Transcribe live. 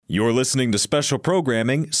You're listening to special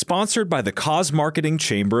programming sponsored by the Cause Marketing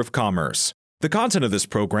Chamber of Commerce. The content of this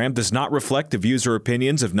program does not reflect the views or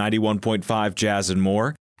opinions of 91.5 Jazz and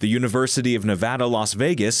More, the University of Nevada, Las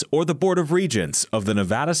Vegas, or the Board of Regents of the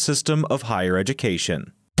Nevada System of Higher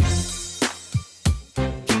Education.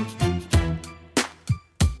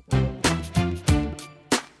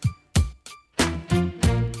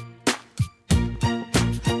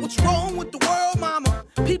 What's wrong with the world, mama?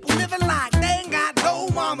 People living like they ain't got no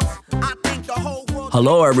mamas. I think the whole world...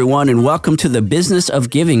 Hello, everyone, and welcome to the Business of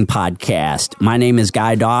Giving podcast. My name is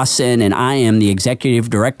Guy Dawson, and I am the Executive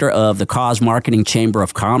Director of the Cause Marketing Chamber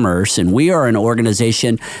of Commerce, and we are an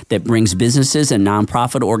organization that brings businesses and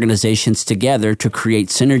nonprofit organizations together to create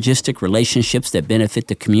synergistic relationships that benefit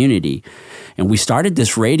the community. And we started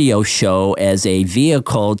this radio show as a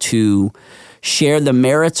vehicle to share the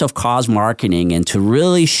merits of cause marketing and to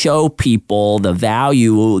really show people the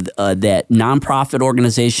value that nonprofit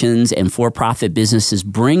organizations and for-profit businesses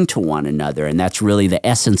bring to one another. And that's really the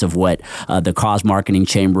essence of what the Cause Marketing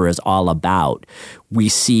Chamber is all about. We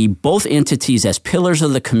see both entities as pillars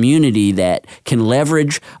of the community that can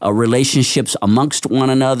leverage relationships amongst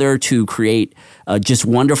one another to create just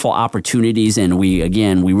wonderful opportunities. And we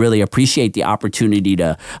really appreciate the opportunity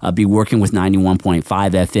to be working with 91.5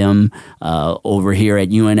 FM over here at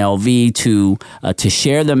UNLV to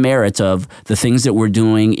share the merits of the things that we're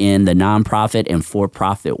doing in the nonprofit and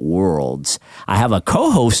for-profit worlds. I have a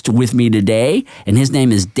co-host with me today, and his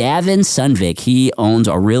name is Devin Sandvik. He owns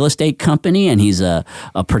a real estate company, and he's a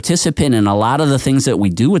participant in a lot of the things that we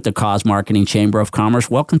do with the Cause Marketing Chamber of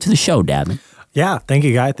Commerce. Welcome to the show, Devin. Yeah, thank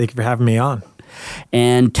you, Guy. Thank you for having me on.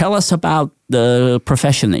 And tell us about the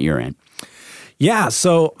profession that you're in. Yeah,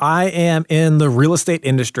 so I am in the real estate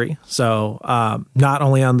industry. So not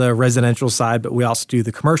only on the residential side, but we also do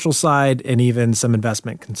the commercial side and even some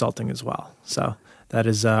investment consulting as well. So that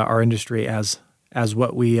is our industry as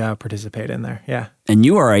what we participate in there. Yeah. And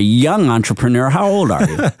you are a young entrepreneur. How old are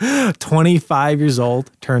you? 25 years old,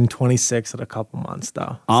 turned 26 in a couple months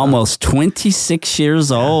though. Almost 26 years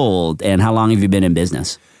old. And how long have you been in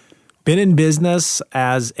business? Been in business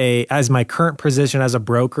as my current position as a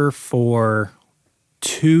broker for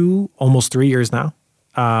almost 3 years now.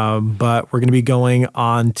 But we're going to be going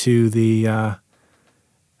on to the,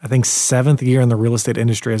 I think 7th year in the real estate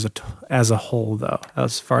industry as a whole, though,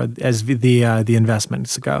 as far as the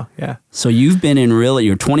investments go. Yeah. So you've been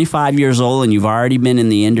you're 25 years old and you've already been in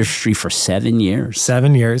the industry for 7 years.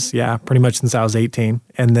 7 years. Yeah. Pretty much since I was 18.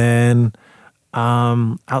 And then,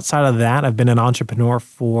 outside of that, I've been an entrepreneur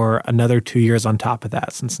for another 2 years on top of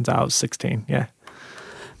that since I was 16. Yeah.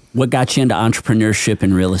 What got you into entrepreneurship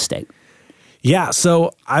and real estate? Yeah,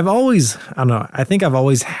 so I think I've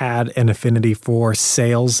always had an affinity for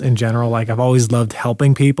sales in general. Like I've always loved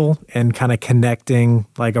helping people and kind of connecting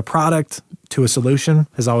like a product to a solution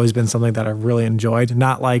has always been something that I've really enjoyed.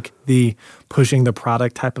 Not like the pushing the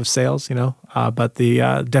product type of sales, but the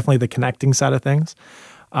definitely the connecting side of things.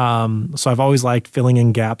 So I've always liked filling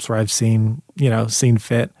in gaps where I've seen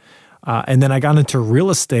fit. And then I got into real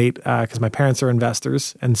estate because my parents are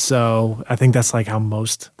investors. And so I think that's like how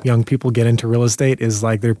most young people get into real estate is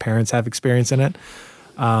like their parents have experience in it.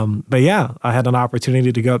 But yeah, I had an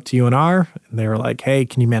opportunity to go up to UNR and they were like, hey,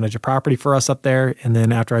 can you manage a property for us up there? And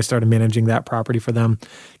then after I started managing that property for them,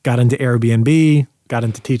 got into Airbnb, got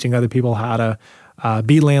into teaching other people how to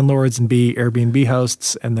be landlords and be Airbnb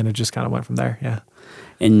hosts. And then it just kind of went from there. Yeah.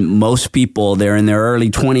 And most people, they're in their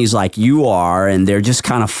early 20s like you are, and they're just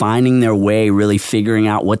kind of finding their way, really figuring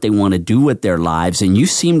out what they want to do with their lives. And you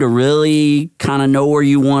seem to really kind of know where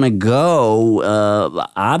you want to go.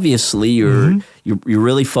 Obviously, you're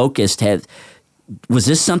really focused. Was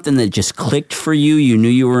this something that just clicked for you? You knew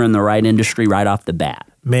you were in the right industry right off the bat?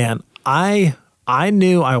 Man, I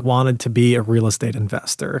knew I wanted to be a real estate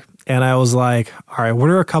investor. And I was like, all right,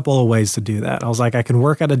 what are a couple of ways to do that? I was like, I can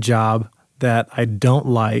work at a job that I don't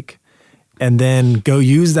like and then go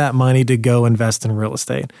use that money to go invest in real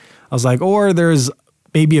estate. I was like, or there's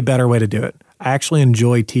maybe a better way to do it. I actually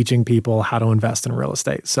enjoy teaching people how to invest in real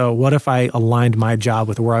estate. So what if I aligned my job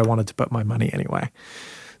with where I wanted to put my money anyway?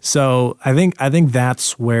 So I think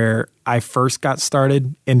that's where I first got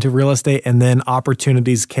started into real estate, and then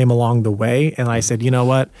opportunities came along the way. And I said, you know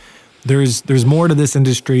what? There's more to this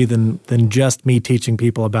industry than just me teaching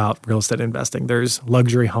people about real estate investing. There's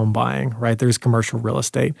luxury home buying, right? There's commercial real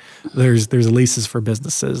estate. There's leases for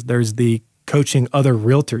businesses. There's the coaching other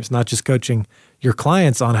realtors, not just coaching your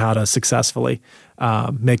clients on how to successfully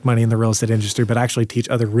make money in the real estate industry, but actually teach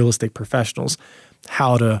other real estate professionals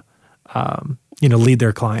how to lead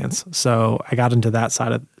their clients. So I got into that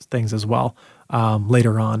side of things as well.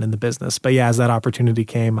 later on in the business. But yeah, as that opportunity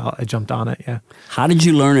came, I jumped on it. Yeah. How did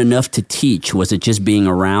you learn enough to teach? Was it just being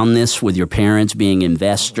around this with your parents, being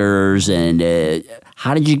investors, and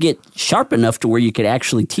how did you get sharp enough to where you could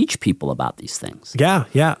actually teach people about these things? Yeah.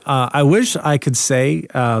 I wish I could say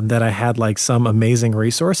that I had like some amazing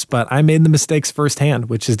resource, but I made the mistakes firsthand,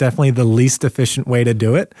 which is definitely the least efficient way to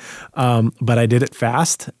do it. But I did it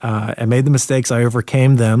fast. I made the mistakes. I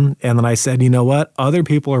overcame them. And then I said, you know what? Other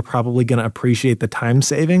people are probably going to appreciate the time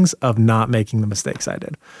savings of not making the mistakes I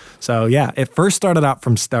did. So yeah, it first started out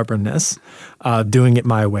from stubbornness, doing it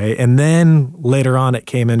my way. And then later on, it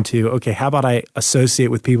came into, okay, how about I associate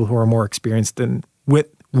with people who are more experienced than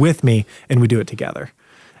with me, and we do it together.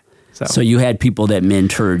 So you had people that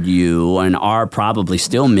mentored you and are probably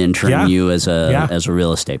still mentoring you as a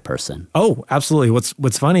real estate person. Oh, absolutely.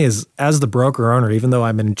 What's funny is, as the broker owner, even though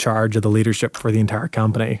I'm in charge of the leadership for the entire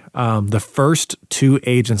company, the first 2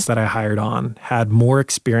 agents that I hired on had more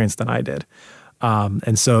experience than I did.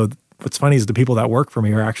 And so what's funny is the people that work for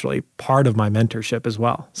me are actually part of my mentorship as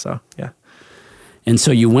well. So, yeah. And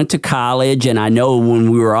so you went to college, and I know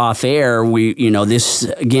when we were off air,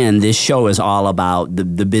 this show is all about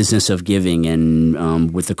the business of giving.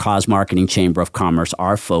 And with the Cause Marketing Chamber of Commerce,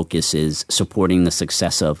 our focus is supporting the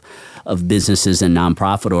success of businesses and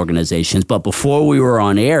nonprofit organizations. But before we were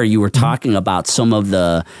on air, you were talking about some of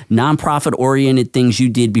the nonprofit-oriented things you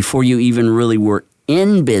did before you even really were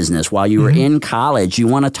in business, while you were in college. You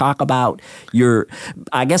want to talk about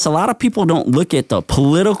I guess a lot of people don't look at the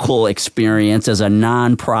political experience as a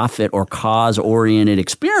nonprofit or cause-oriented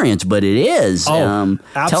experience, but it is.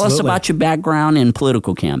 Absolutely. Tell us about your background in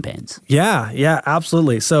political campaigns. Yeah,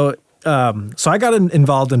 absolutely. So I got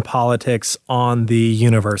involved in politics on the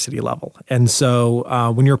university level. And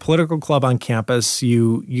so when you're a political club on campus,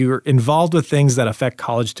 you're involved with things that affect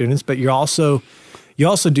college students, but you also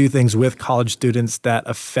do things with college students that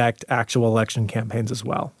affect actual election campaigns as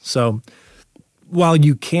well. So while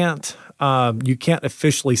you can't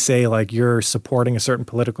officially say like you're supporting a certain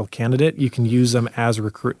political candidate, you can use them as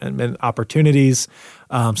recruitment opportunities.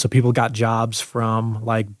 So people got jobs from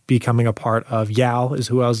like becoming a part of YAL, is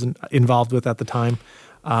who I was involved with at the time.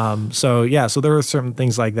 So there were certain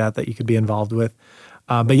things like that you could be involved with.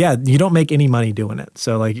 But yeah, you don't make any money doing it.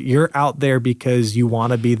 So like you're out there because you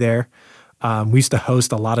want to be there. We used to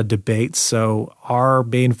host a lot of debates. So our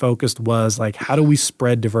main focus was like, how do we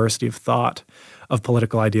spread diversity of thought of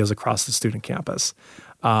political ideas across the student campus,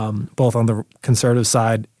 both on the conservative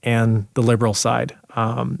side and the liberal side.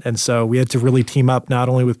 And so we had to really team up not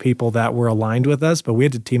only with people that were aligned with us, but we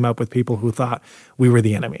had to team up with people who thought we were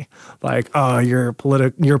the enemy. Like, oh, your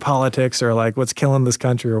politics are like what's killing this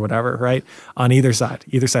country or whatever, right? On either side,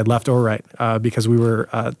 left or right, because we were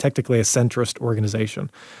technically a centrist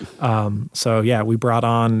organization. We brought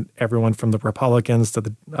on everyone from the Republicans to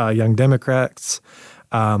the Young Democrats.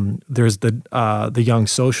 There's the Young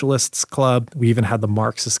Socialists Club. We even had the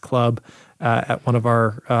Marxist Club at one of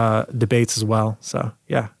our debates as well. So,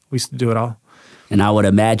 yeah, we used to do it all. And I would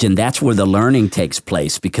imagine that's where the learning takes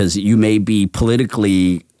place, because you may be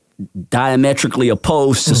politically diametrically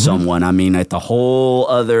opposed to someone. I mean, at the whole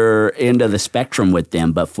other end of the spectrum with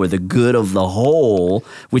them, but for the good of the whole,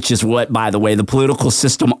 which is what, by the way, the political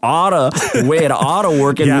system it ought to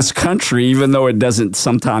work in this country, even though it doesn't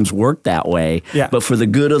sometimes work that way. Yeah. But for the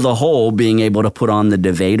good of the whole, being able to put on the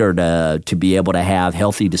debater to be able to have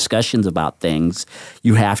healthy discussions about things,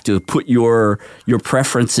 you have to put your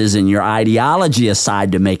preferences and your ideology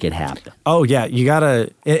aside to make it happen. Oh yeah, you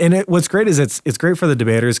gotta. And what's great is it's great for the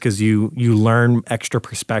debaters because you learn extra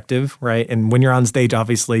perspective, right? And when you're on stage,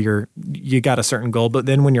 obviously you got a certain goal, but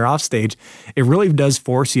then when you're off stage, it really does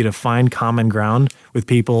force you to find common ground with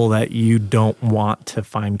people that you don't want to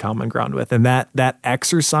find common ground with, and that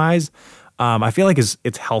exercise, I feel like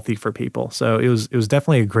it's healthy for people. So it was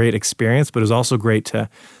definitely a great experience, but it was also great to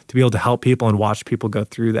be able to help people and watch people go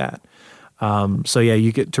through that.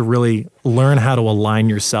 You get to really learn how to align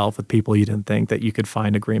yourself with people you didn't think that you could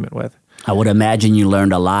find agreement with. I would imagine you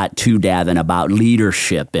learned a lot too, Devin, about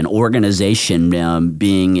leadership and organization,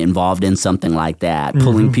 being involved in something like that,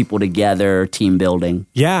 pulling people together, team building.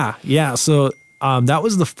 Yeah. So that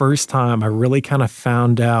was the first time I really kind of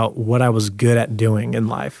found out what I was good at doing in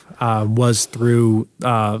life, was through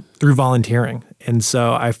volunteering. And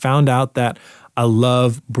so I found out that I I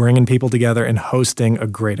love bringing people together and hosting a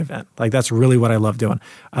great event. Like that's really what I love doing.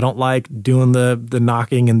 I don't like doing the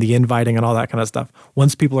knocking and the inviting and all that kind of stuff.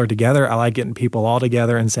 Once people are together, I like getting people all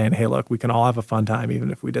together and saying, hey, look, we can all have a fun time even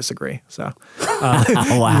if we disagree. So,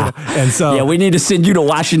 wow. And so, yeah, we need to send you to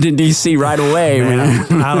Washington, D.C. right away,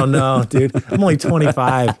 man. I don't know, dude. I'm only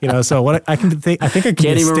 25, so what I think I can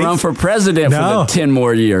Can't even run for president for the 10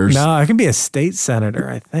 more years. No, I can be a state senator,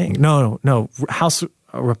 I think. No, House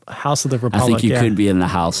of the Republic. I think you could be in the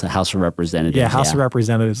House of Representatives. Yeah, House of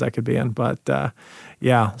Representatives I could be in. But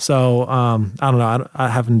so I don't know. I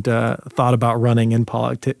haven't thought about running in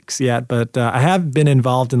politics yet, but I have been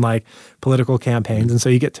involved in like political campaigns. And so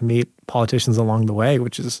you get to meet politicians along the way,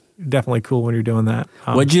 which is definitely cool when you're doing that.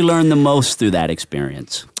 What'd you learn the most through that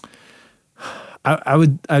experience? I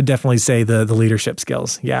would definitely say the leadership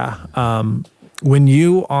skills. Yeah. When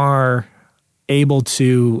you are able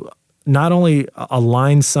to not only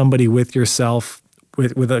align somebody with yourself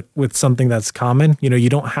with something that's common, you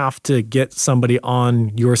don't have to get somebody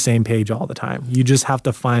on your same page all the time. You just have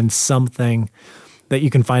to find something that you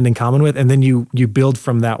can find in common with, and then you build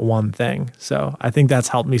from that one thing. So I think that's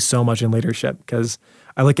helped me so much in leadership because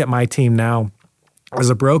I look at my team now as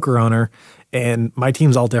a broker owner, and my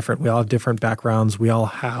team's all different. We all have different backgrounds. We all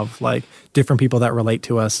have like different people that relate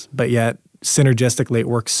to us, but yet synergistically, it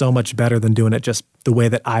works so much better than doing it just the way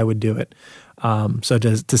that I would do it. So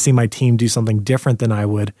to see my team do something different than I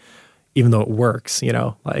would, even though it works,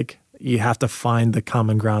 like you have to find the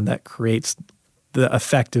common ground that creates the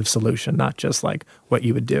effective solution, not just like what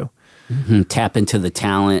you would do. Mm-hmm. Tap into the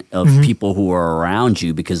talent of people who are around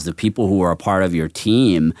you, because the people who are a part of your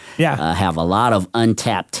team have a lot of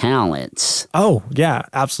untapped talents. Oh, yeah,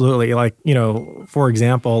 absolutely. Like, for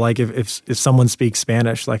example, like if someone speaks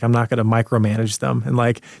Spanish, like I'm not going to micromanage them and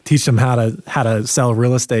like teach them how to sell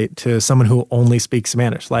real estate to someone who only speaks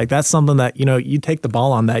Spanish. Like that's something that, you take the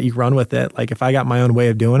ball on that, you run with it. Like if I got my own way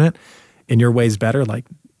of doing it and your way's better, like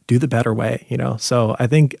do the better way, So I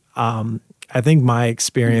think my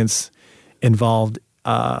experience involved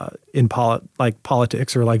in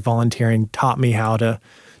politics or like volunteering taught me how to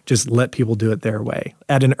just let people do it their way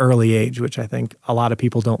at an early age, which I think a lot of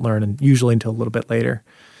people don't learn, and usually until a little bit later.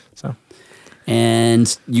 So,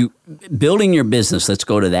 and you building your business. Let's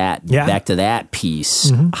go to that. Yeah. Back to that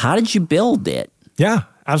piece. How did you build it? Yeah,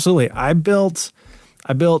 absolutely. I built.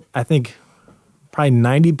 I think probably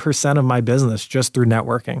 90% of my business just through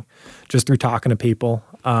networking, just through talking to people.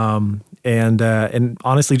 And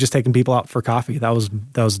honestly, just taking people out for coffee. That was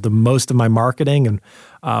the most of my marketing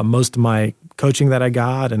and most of my coaching that I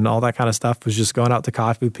got and all that kind of stuff was just going out to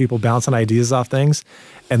coffee with people, bouncing ideas off things,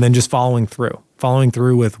 and then just following through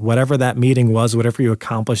with whatever that meeting was, whatever you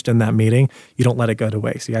accomplished in that meeting. You don't let it go to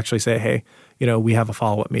waste. You actually say, hey, we have a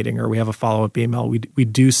follow-up meeting or we have a follow-up email. We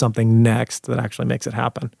do something next that actually makes it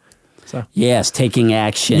happen. So. Yes, taking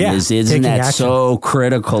action isn't that action. So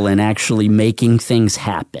critical in actually making things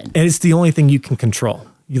happen. And it's the only thing you can control.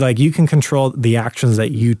 You can control the actions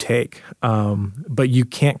that you take, but you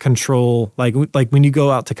can't control like when you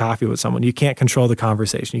go out to coffee with someone, you can't control the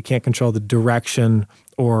conversation. You can't control the direction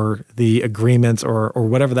or the agreements or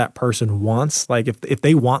whatever that person wants. Like if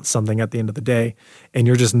they want something at the end of the day and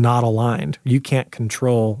you're just not aligned, you can't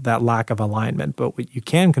control that lack of alignment. But what you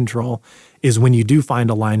can control is when you do find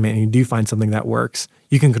alignment and you do find something that works,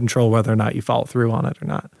 you can control whether or not you follow through on it or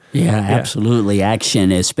not. Yeah, absolutely.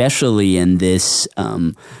 Action, especially in this,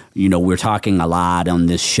 we're talking a lot on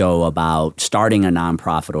this show about starting a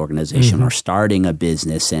nonprofit organization or starting a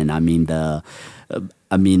business. And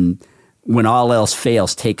when all else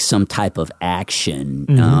fails, take some type of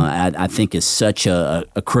action, I think is such a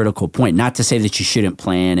critical point. Not to say that you shouldn't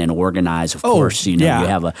plan and organize. Of course, you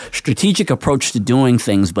have a strategic approach to doing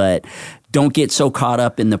things, but don't get so caught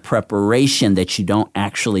up in the preparation that you don't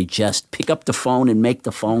actually just pick up the phone and make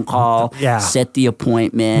the phone call, set the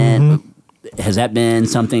appointment. Has that been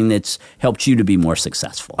something that's helped you to be more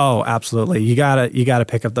successful? Oh, absolutely. You gotta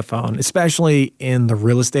pick up the phone, especially in the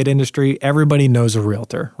real estate industry. Everybody knows a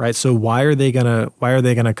realtor, right? So why are they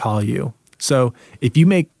gonna call you? So if you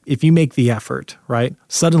make the effort, right,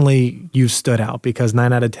 suddenly you've stood out because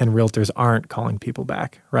 9 out of 10 realtors aren't calling people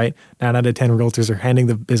back, right? 9 out of 10 realtors are handing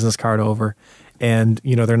the business card over and,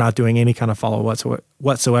 they're not doing any kind of follow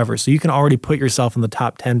whatsoever. So you can already put yourself in the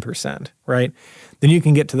top 10%, right? Then you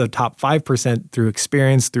can get to the top 5% through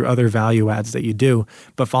experience, through other value adds that you do.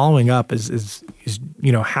 But following up is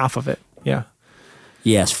half of it. Yeah.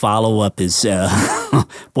 Yes, follow-up is,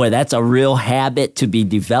 boy, that's a real habit to be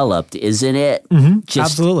developed, isn't it? Mm-hmm.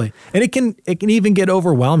 Absolutely. And it can even get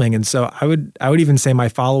overwhelming. And so I would even say my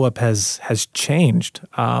follow-up has changed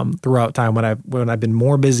throughout time when I've been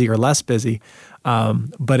more busy or less busy.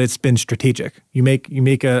 But it's been strategic. You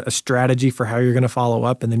make a strategy for how you're going to follow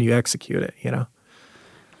up, and then you execute it,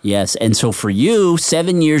 Yes. And so for you,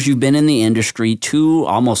 7 years you've been in the industry, 2,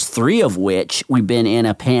 almost 3 of which we've been in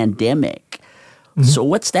a pandemic. Mm-hmm. So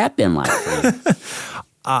what's that been like for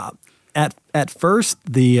you? At first,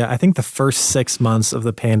 I think the first 6 months of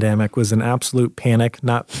the pandemic was an absolute panic,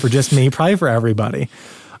 not for just me, probably for everybody.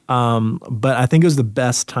 But I think it was the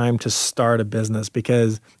best time to start a business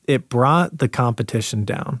because it brought the competition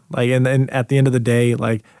down. And at the end of the day,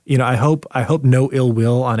 I hope no ill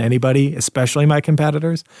will on anybody, especially my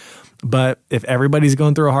competitors. But if everybody's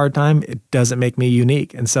going through a hard time, it doesn't make me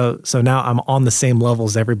unique. And so now I'm on the same level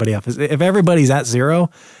as everybody else. If everybody's at 0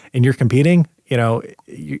 and you're competing,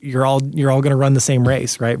 you're all going to run the same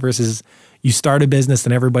race, right? Versus you start a business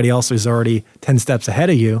and everybody else is already 10 steps ahead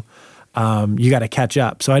of you. You got to catch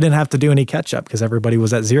up. So I didn't have to do any catch up because everybody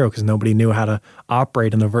was at 0 because nobody knew how to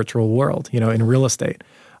operate in the virtual world, in real estate.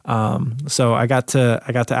 So I got to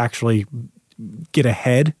actually get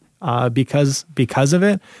ahead because of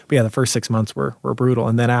it. But yeah, the first 6 months were brutal,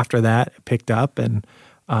 and then after that, it picked up, and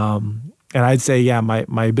I'd say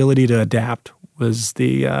my ability to adapt was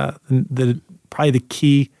the probably the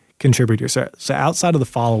key contributor. So outside of the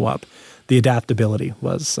follow up, the adaptability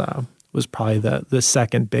was probably the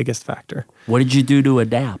second biggest factor. What did you do to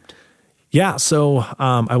adapt? Yeah, so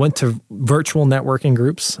I went to virtual networking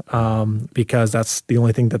groups because that's the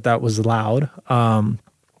only thing that was allowed.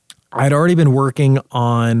 I'd already been working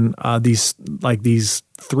on these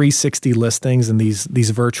 360 listings and these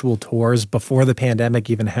virtual tours before the pandemic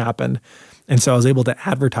even happened. And so I was able to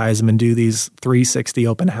advertise them and do these 360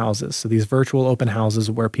 open houses. So these virtual open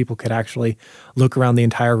houses where people could actually look around the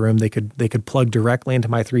entire room. They could plug directly into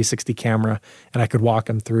my 360 camera, and I could walk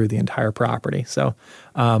them through the entire property. So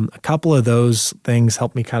a couple of those things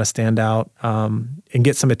helped me kind of stand out and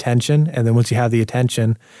get some attention. And then once you have the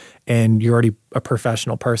attention and you're already a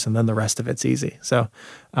professional person, then the rest of it's easy. So,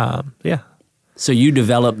 yeah. So you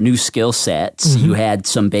developed new skill sets. Mm-hmm. You had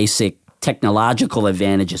some basic technological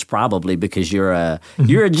advantages probably because you're a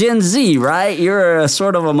Gen Z, right? You're a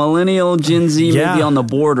sort of a millennial Gen Z, maybe on the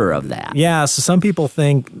border of that. Yeah, so some people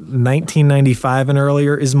think 1995 and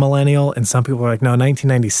earlier is millennial, and some people are like, no,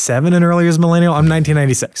 1997 and earlier is millennial. I'm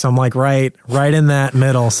 1996, so I'm like right in that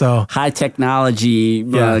middle. So high technology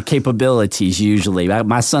capabilities usually.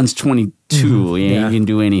 My son's 22. You can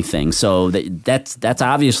do anything. So that's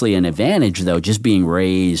obviously an advantage, though, just being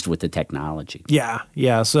raised with the technology.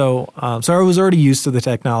 Yeah. So I was already used to the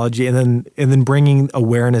technology, and then bringing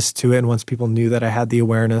awareness to it. And once people knew that I had the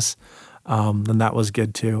awareness, then that was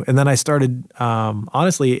good too. And then I started,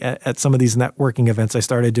 honestly, at some of these networking events, I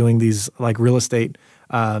started doing these like real estate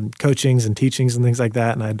coachings and teachings and things like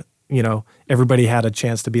that. And everybody had a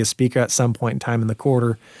chance to be a speaker at some point in time in the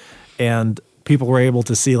quarter, and people were able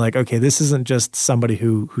to see like, okay, this isn't just somebody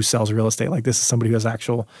who sells real estate. Like this is somebody who has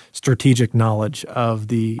actual strategic knowledge of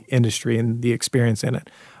the industry and the experience in it.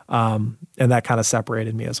 And that kind of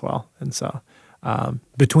separated me as well. And so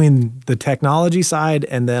between the technology side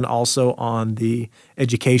and then also on the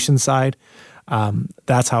education side,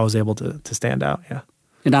 that's how I was able to stand out. Yeah.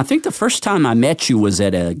 And I think the first time I met you was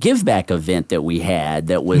at a give back event that we had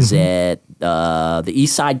that was at the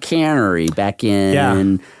Eastside Cannery back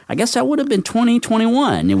in, I guess that would have been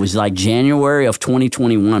 2021. It was like January of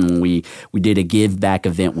 2021 when we did a give back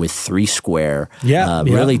event with 3 Square.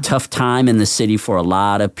 Really tough time in the city for a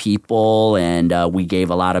lot of people, and we gave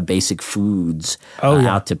a lot of basic foods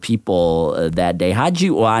out to people that day.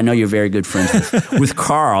 Well, I know you're very good friends with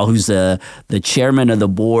Carl, who's the chairman of the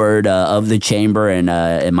board of the chamber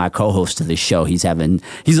and my co-host of the show. He's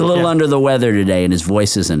a little under the weather today, and his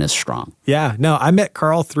voice isn't as strong. Yeah, no, I met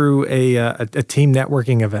Carl through a team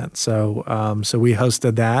networking event. So we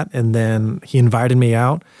hosted that, and then he invited me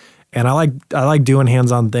out. And I like doing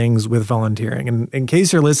hands-on things with volunteering. And in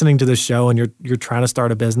case you're listening to this show and you're trying to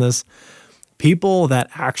start a business, people that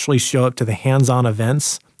actually show up to the hands-on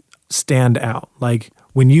events stand out. Like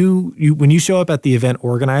when you show up at the event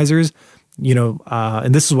organizers,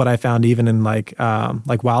 and this is what I found even in like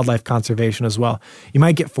wildlife conservation as well. You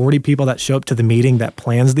might get 40 people that show up to the meeting that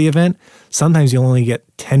plans the event. Sometimes you'll only get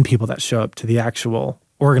 10 people that show up to the actual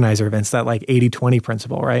organizer events, that like 80-20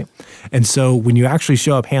 principle, right? And so when you actually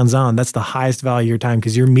show up hands-on, that's the highest value of your time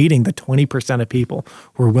because you're meeting the 20% of people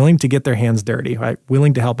who are willing to get their hands dirty, right?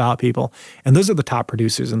 Willing to help out people. And those are the top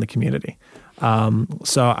producers in the community.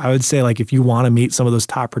 So I would say, like, if you want to meet some of those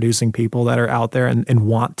top producing people that are out there and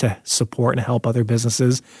want to support and help other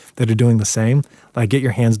businesses that are doing the same, like, get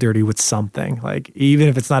your hands dirty with something. Like, even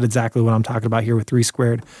if it's not exactly what I'm talking about here with 3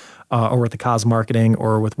 Squared, or with the cause marketing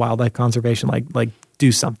or with wildlife conservation, like do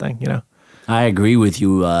something, you know? I agree with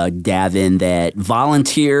you, Devin, that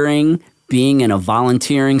volunteering, being in a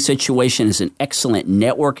volunteering situation is an excellent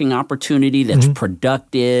networking opportunity that's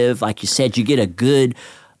productive. Like you said, you get a good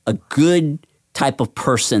type of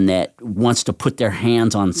person that wants to put their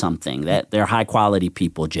hands on something, that they're high quality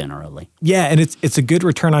people generally. Yeah, and it's a good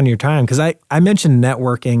return on your time, because I mentioned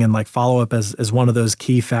networking and like follow up as one of those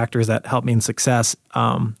key factors that help me in success.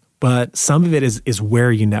 But some of it is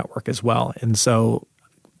where you network as well. And so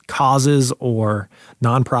causes or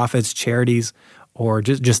nonprofits, charities, or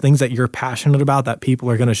just things that you're passionate about that people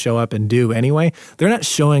are going to show up and do anyway, they're not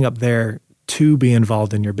showing up there to be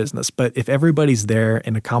involved in your business. But if everybody's there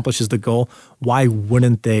and accomplishes the goal, why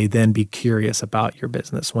wouldn't they then be curious about your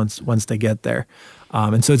business once they get there?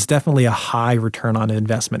 And so it's definitely a high return on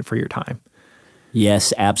investment for your time.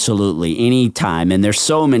 Yes, absolutely. Anytime. And there's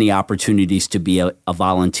so many opportunities to be a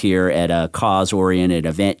volunteer at a cause-oriented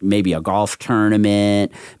event, maybe a golf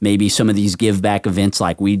tournament, maybe some of these give-back events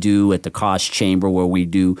like we do at the Cause Chamber, where we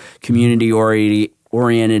do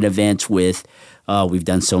community-oriented events with, we've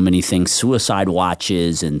done so many things, suicide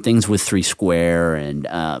watches and things with 3 Square.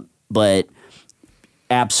 But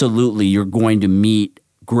absolutely, you're going to meet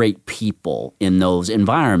great people in those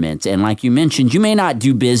environments. And like you mentioned, you may not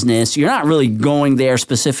do business. You're not really going there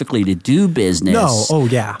specifically to do business. No. Oh,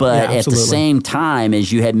 yeah. But yeah, at the same time,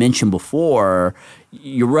 as you had mentioned before,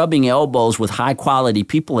 you're rubbing elbows with high-quality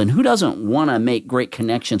people. And who doesn't want to make great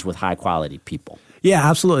connections with high-quality people? Yeah,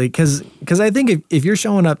 absolutely. Because I think if you're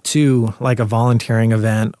showing up to like a volunteering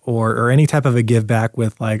event or any type of a give back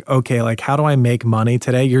with like, okay, like how do I make money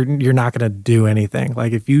today? You're not going to do anything.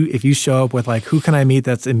 Like if you show up with like, who can I meet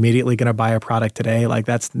that's immediately going to buy a product today? Like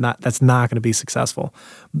that's not going to be successful.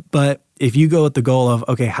 But if you go with the goal of,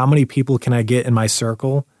 okay, how many people can I get in my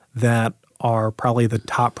circle that are probably the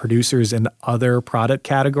top producers in other product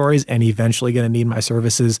categories and eventually going to need my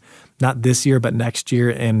services, not this year, but next year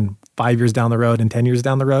and 5 years down the road and 10 years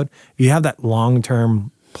down the road. If you have that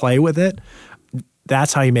long-term play with it,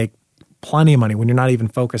 that's how you make plenty of money when you're not even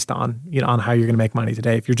focused on how you're going to make money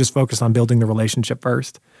today. If you're just focused on building the relationship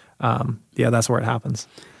first, that's where it happens.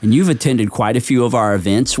 And you've attended quite a few of our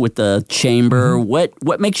events with the chamber. Mm-hmm.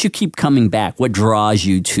 What makes you keep coming back? What draws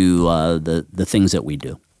you to the things that we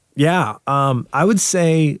do? Yeah, I would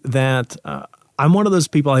say that I'm one of those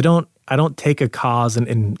people. I don't take a cause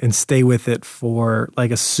and stay with it for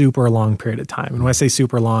like a super long period of time. And when I say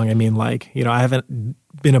super long, I mean like, I haven't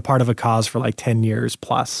been a part of a cause for like 10 years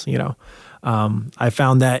plus, I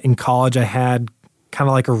found that in college I had kind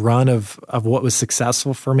of like a run of what was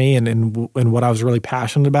successful for me and what I was really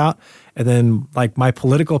passionate about. And then like my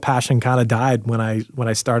political passion kind of died when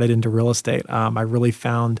I started into real estate. I really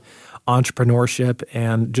found entrepreneurship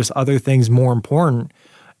and just other things more important.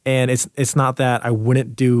 And it's not that I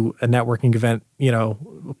wouldn't do a networking event,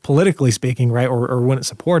 politically speaking, right, or wouldn't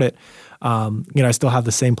support it. I still have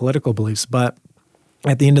the same political beliefs, but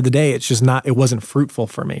at the end of the day, it's just it wasn't fruitful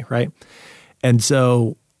for me, right? And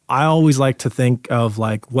so I always like to think of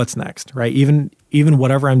like what's next, right? Even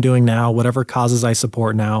whatever I'm doing now, whatever causes I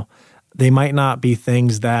support now, they might not be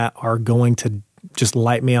things that are going to just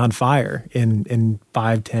light me on fire in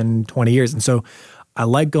 5, 10, 20 years. And so I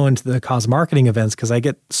like going to the cause marketing events because I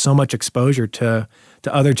get so much exposure to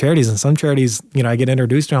other charities. And some charities, I get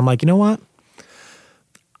introduced to, I'm like, you know what?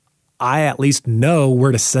 I at least know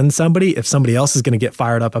where to send somebody if somebody else is going to get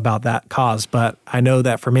fired up about that cause. But I know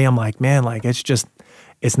that for me, I'm like, man, like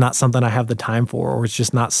it's not something I have the time for, or it's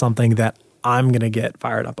just not something that I'm going to get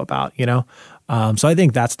fired up about, So I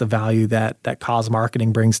think that's the value that cause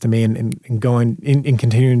marketing brings to me and going and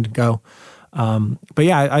continuing to go. But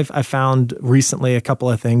yeah, I've found recently a couple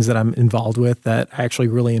of things that I'm involved with that I actually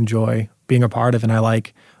really enjoy being a part of, and I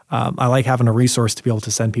like having a resource to be able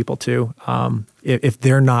to send people to. If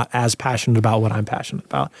they're not as passionate about what I'm passionate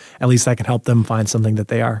about, at least I can help them find something that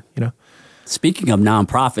they are. Speaking of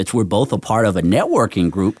nonprofits, we're both a part of a networking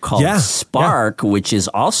group called Spark, which is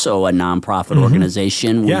also a nonprofit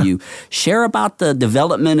organization. Will you share about the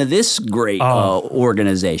development of this great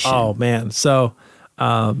organization? Oh man, so.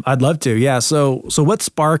 I'd love to. Yeah. So what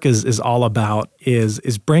Spark is all about is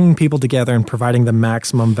bringing people together and providing the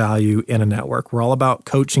maximum value in a network. We're all about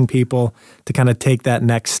coaching people to kind of take that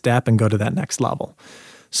next step and go to that next level.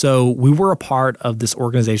 So we were a part of this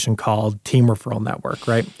organization called Team Referral Network,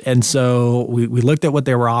 right? And so we looked at what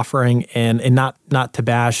they were offering and not to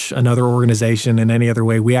bash another organization in any other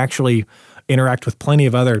way. We actually interact with plenty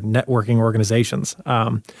of other networking organizations.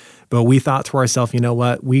 But we thought to ourselves, you know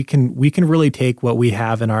what, we can really take what we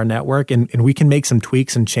have in our network and we can make some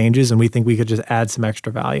tweaks and changes, and we think we could just add some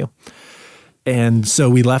extra value. And so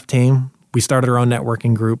we left team. We started our own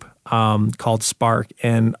networking group called Spark,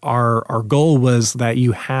 and our goal was that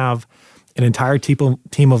you have an entire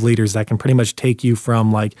team of leaders that can pretty much take you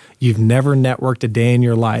from like you've never networked a day in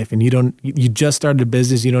your life and you just started a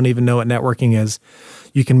business, you don't even know what networking is.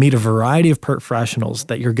 You can meet a variety of professionals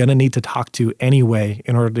that you're going to need to talk to anyway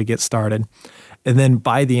in order to get started. And then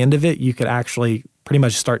by the end of it, you could actually pretty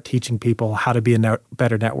much start teaching people how to be a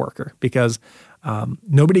better networker, because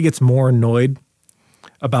nobody gets more annoyed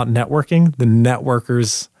about networking than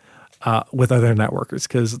networkers with other networkers.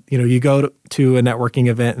 Because, you go to a networking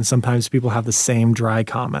event and sometimes people have the same dry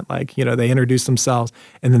comment. Like, they introduce themselves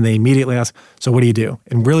and then they immediately ask, so what do you do?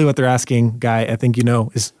 And really what they're asking, Guy, I think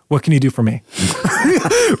is, what can you do for me?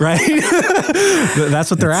 Right?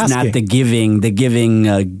 That's what they're asking. It's not the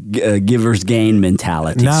giving giver's gain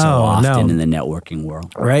mentality so often in the networking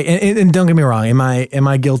world. Right. And don't get me wrong. Am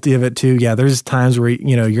I guilty of it too? Yeah. There's times where,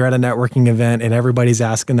 you're at a networking event and everybody's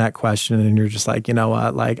asking that question and you're just like, you know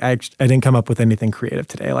what? Like I didn't come up with anything creative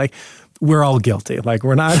today. Like we're all guilty. Like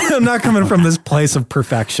I'm not coming from this place of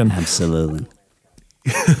perfection. Absolutely.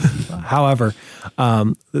 However,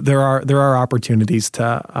 there are opportunities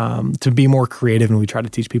to be more creative, and we try to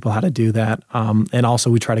teach people how to do that. And also,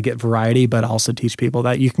 we try to get variety, but also teach people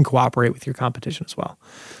that you can cooperate with your competition as well.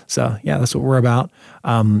 So, yeah, that's what we're about.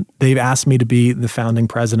 They've asked me to be the founding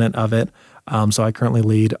president of it. So I currently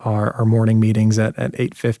lead our morning meetings at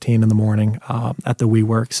 8:15 in the morning at the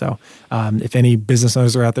WeWork. So if any business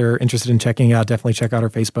owners are out there interested in checking it out, definitely check out our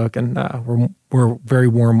Facebook, and we're a very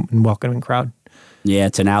warm and welcoming crowd. Yeah,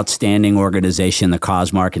 it's an outstanding organization. The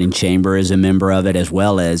Cause Marketing Chamber is a member of it, as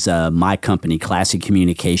well as my company, Classic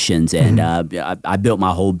Communications. And I built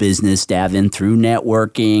my whole business, Devin, through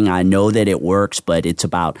networking. I know that it works, but it's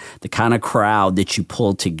about the kind of crowd that you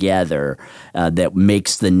pull together that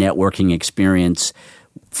makes the networking experience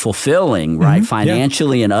fulfilling, right?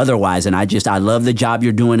 Financially and otherwise. And I love the job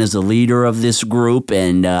you're doing as a leader of this group.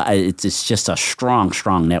 And it's just a strong,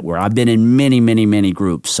 strong network. I've been in many, many, many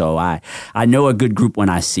groups. So I know a good group when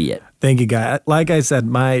I see it. Thank you, Guy. Like I said,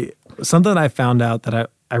 something that I found out that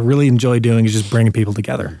I really enjoy doing is just bringing people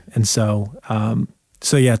together. And so,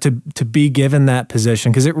 to be given that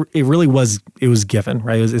position, because it was given,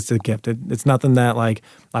 right? It's a gift. It's nothing that like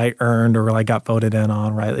I earned or like got voted in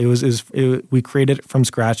on, right? We created it from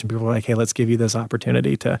scratch, and people were like, hey, let's give you this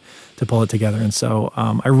opportunity to pull it together. And so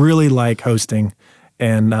I really like hosting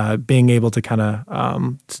and being able to kind of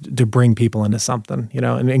to bring people into something,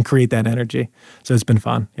 and create that energy. So it's been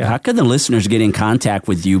fun. Yeah. How can the listeners get in contact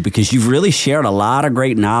with you? Because you've really shared a lot of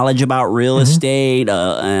great knowledge about real estate,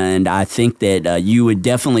 and I think that you would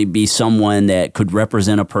definitely be someone that could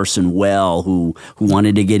represent a person well who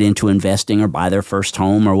wanted to get into investing or buy their first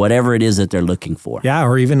home or whatever it is that they're looking for. Yeah,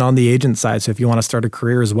 or even on the agent side. So if you want to start a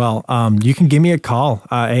career as well, you can give me a call.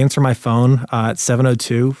 I answer my phone at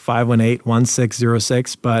 702-518-1606.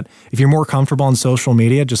 But if you're more comfortable on social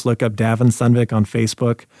media, just look up Devin Sandvik on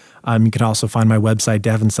Facebook. You can also find my website,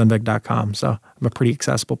 devinsandvik.com. So I'm a pretty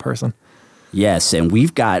accessible person. Yes, and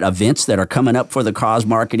we've got events that are coming up for the Cause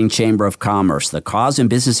Marketing Chamber of Commerce. The Cause and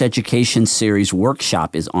Business Education Series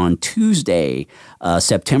workshop is on Tuesday,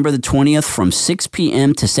 September the 20th from 6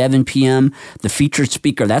 p.m. to 7 p.m. The featured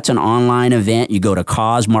speaker, that's an online event. You go to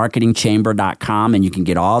causemarketingchamber.com and you can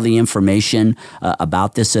get all the information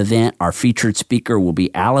about this event. Our featured speaker will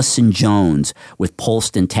be Allison Jones with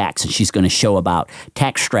Polston Tax, and she's going to show about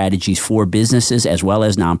tax strategies for businesses as well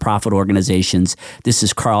as nonprofit organizations. This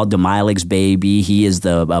is Carl DeMilig's baby. He is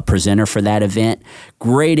the presenter for that event.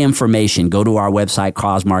 Great information. Go to our website,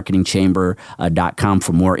 causemarketingchamber.com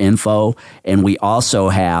for more info. And we also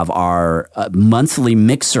have our monthly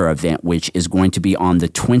mixer event, which is going to be on the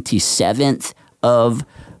 27th of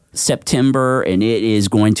September, and it is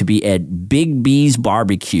going to be at Big B's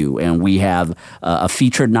Barbecue. And we have a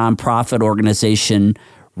featured nonprofit organization,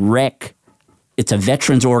 REC. It's a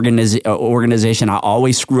veterans organization. I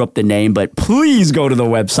always screw up the name, but please go to the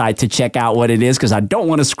website to check out what it is because I don't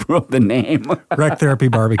want to screw up the name. Rec Therapy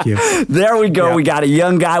Barbecue. There we go. Yeah. We got a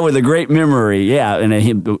young guy with a great memory. Yeah,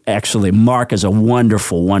 and actually, Mark is a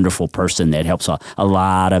wonderful, wonderful person that helps a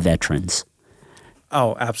lot of veterans.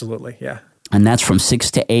 Oh, absolutely. Yeah. And that's from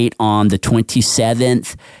 6 to 8 on the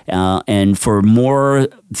 27th. And for more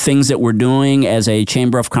things that we're doing as a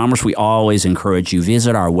Chamber of Commerce, we always encourage you,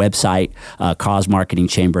 visit our website,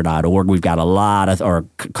 causemarketingchamber.org. We've got a lot of, or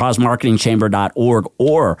causemarketingchamber.org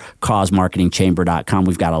or causemarketingchamber.com.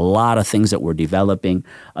 We've got a lot of things that we're developing,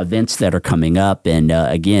 events that are coming up. And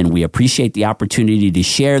again, we appreciate the opportunity to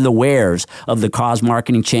share the wares of the Cause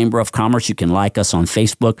Marketing Chamber of Commerce. You can like us on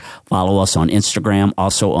Facebook, follow us on Instagram,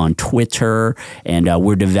 also on Twitter. And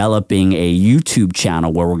we're developing a YouTube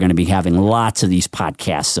channel where we're going to be having lots of these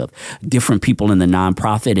podcasts of different people in the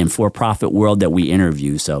nonprofit and for-profit world that we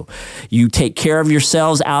interview. So you take care of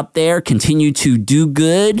yourselves out there, continue to do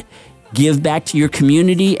good, give back to your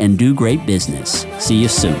community, and do great business. See you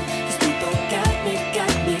soon.